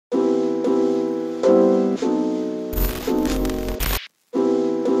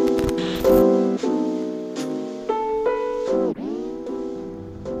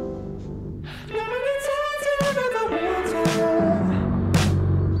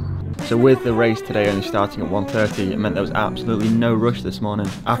So with the race today only starting at 1:30, it meant there was absolutely no rush this morning.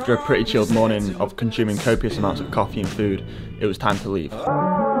 After a pretty chilled morning of consuming copious amounts of coffee and food, it was time to leave.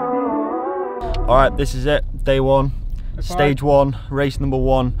 Alright, this is it, day one, stage one, race number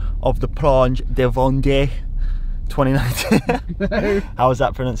one of the Plage de Vendéenne 2019. How was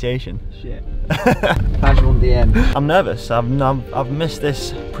that pronunciation? Shit. Plage Vendéenne. I'm nervous. I've missed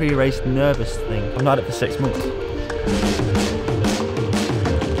this pre-race nervous thing. I've not had it for 6 months.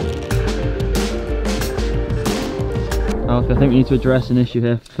 I think we need to address an issue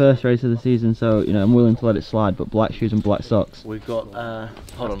here. First race of the season, so you know I'm willing to let it slide. But black shoes and black socks. We've got.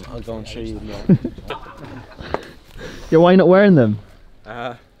 Hold on, I'll go and show you. Yeah, why are you not wearing them?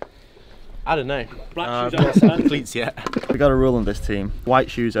 I don't know. Black shoes not cleats yet. We got a rule on this team: white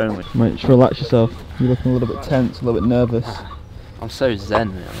shoes only. Mate, just relax yourself. You're looking a little bit tense, a little bit nervous. I'm so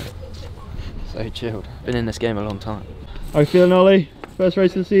zen, man. So chilled. Been in this game a long time. How are you feeling, Ollie? First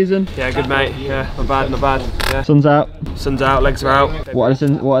race of the season? Yeah, good mate. Yeah, not bad, not bad. Yeah. Sun's out. Sun's out, legs are out. What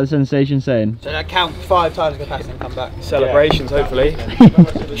are the sensations saying? So I count 5 times go past and come back. Celebrations, hopefully.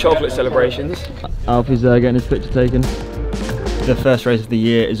 Chocolate celebrations. Alfie's getting his picture taken. The first race of the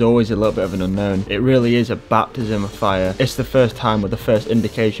year is always a little bit of an unknown. It really is a baptism of fire. It's the first time or the first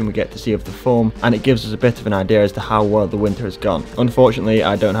indication we get to see of the form, and it gives us a bit of an idea as to how well the winter has gone. Unfortunately,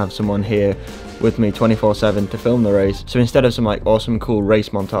 I don't have someone here with me 24/7 to film the race, so instead of some like awesome cool race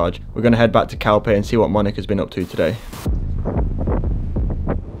montage, we're going to head back to Calpe and see what Monica's been up to today.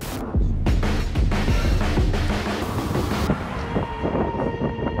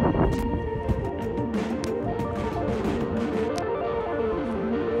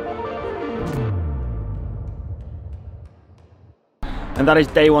 And that is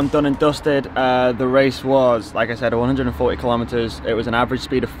day one done and dusted. The race was, like I said, 140 kilometers. It was an average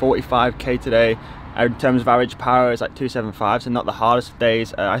speed of 45k today. In terms of average power, it's like 275, so not the hardest of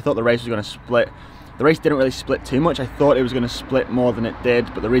days. I thought the race was going to split. The race didn't really split too much. I thought it was going to split more than it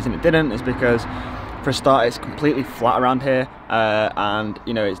did, but the reason it didn't is because, for a start, it's completely flat around here, and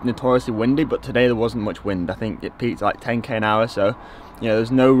you know it's notoriously windy. But today there wasn't much wind. I think it peaked like 10k an hour, so you know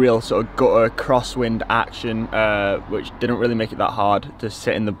there's no real sort of gutter crosswind action, which didn't really make it that hard to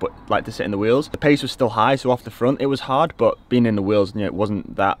sit in the wheels. The pace was still high, so off the front it was hard, but being in the wheels, you know, it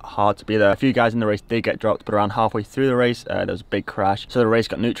wasn't that hard to be there. A few guys in the race did get dropped, but around halfway through the race there was a big crash, so the race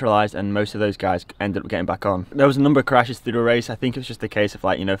got neutralized and most of those guys ended up getting back on. There was a number of crashes through the race. I think it was just a case of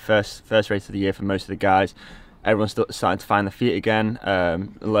like, you know, first race of the year for most of the guys. Everyone's still starting to find their feet again,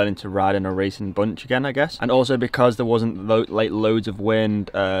 learning to ride in a racing bunch again, I guess. And also because there wasn't loads of wind,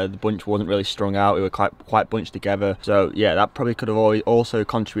 the bunch wasn't really strung out. We were quite bunched together. So yeah, that probably could have also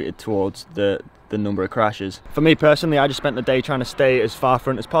contributed towards the number of crashes. For me personally, I just spent the day trying to stay as far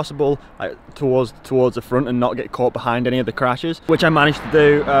front as possible, like towards the front, and not get caught behind any of the crashes, which I managed to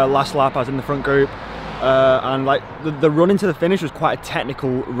do. Last lap I was in the front group. And like the run into the finish was quite a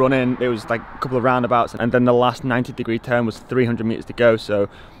technical run in. It was like a couple of roundabouts, and then the last 90-degree turn was 300 meters to go. So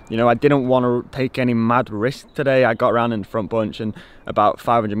you know I didn't want to take any mad risks today. I got around in the front bunch, and about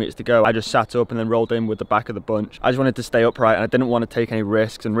 500 meters to go I just sat up and then rolled in with the back of the bunch. I just wanted to stay upright, and I didn't want to take any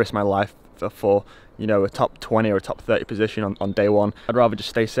risks and risk my life for you know a top 20 or a top 30 position on day one. I'd rather just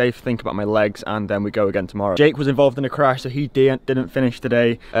stay safe, think about my legs, and then we go again tomorrow. Jake was involved in a crash, so he didn't finish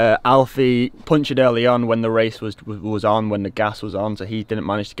today. Alfie punctured early on when the race was on, when the gas was on, so he didn't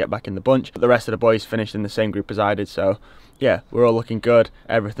manage to get back in the bunch. But the rest of the boys finished in the same group as I did, so yeah, we're all looking good.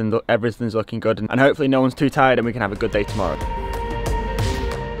 Everything's looking good, and hopefully no one's too tired and we can have a good day tomorrow.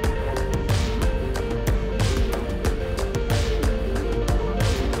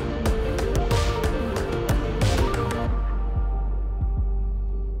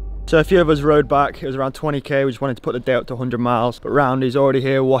 So a few of us rode back. It was around 20k. We just wanted to put the day up to 100 miles. But Roundy's already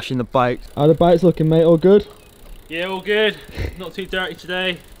here washing the bikes. How are the bikes looking, mate? All good? Yeah, all good. Not too dirty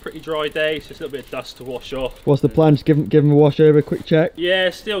today. Pretty dry day, so just a little bit of dust to wash off. What's the plan? Just give them a wash over, a quick check? Yeah,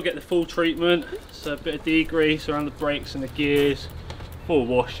 still get the full treatment. So a bit of degrease around the brakes and the gears. Full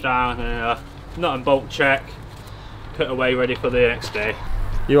wash down and nut and bolt check. Put away ready for the next day.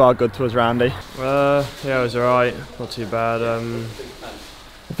 You are good to us, Roundy. Yeah, it was alright. Not too bad.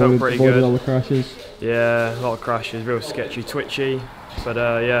 Felt pretty good. All the crashes. Yeah, a lot of crashes, real sketchy, twitchy. But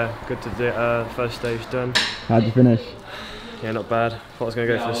yeah, good to do first stage done. How'd you finish? Yeah, not bad. Thought I was going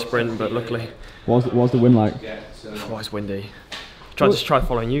to go for the sprint, but luckily. What was the wind like? Oh, it's windy. Just try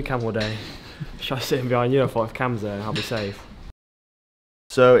following you cam all day. Try sitting behind you. I thought if Cam's there, I'll be safe.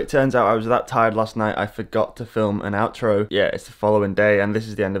 So it turns out I was that tired last night I forgot to film an outro. Yeah, it's the following day and this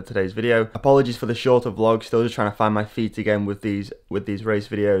is the end of today's video. Apologies for the shorter vlog, still just trying to find my feet again with these race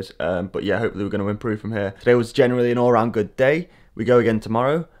videos. But yeah, hopefully we're going to improve from here. Today was generally an all-round good day. We go again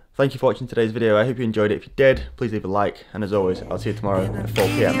tomorrow. Thank you for watching today's video. I hope you enjoyed it. If you did, please leave a like, and as always, I'll see you tomorrow at 4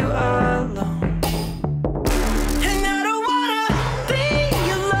 PM.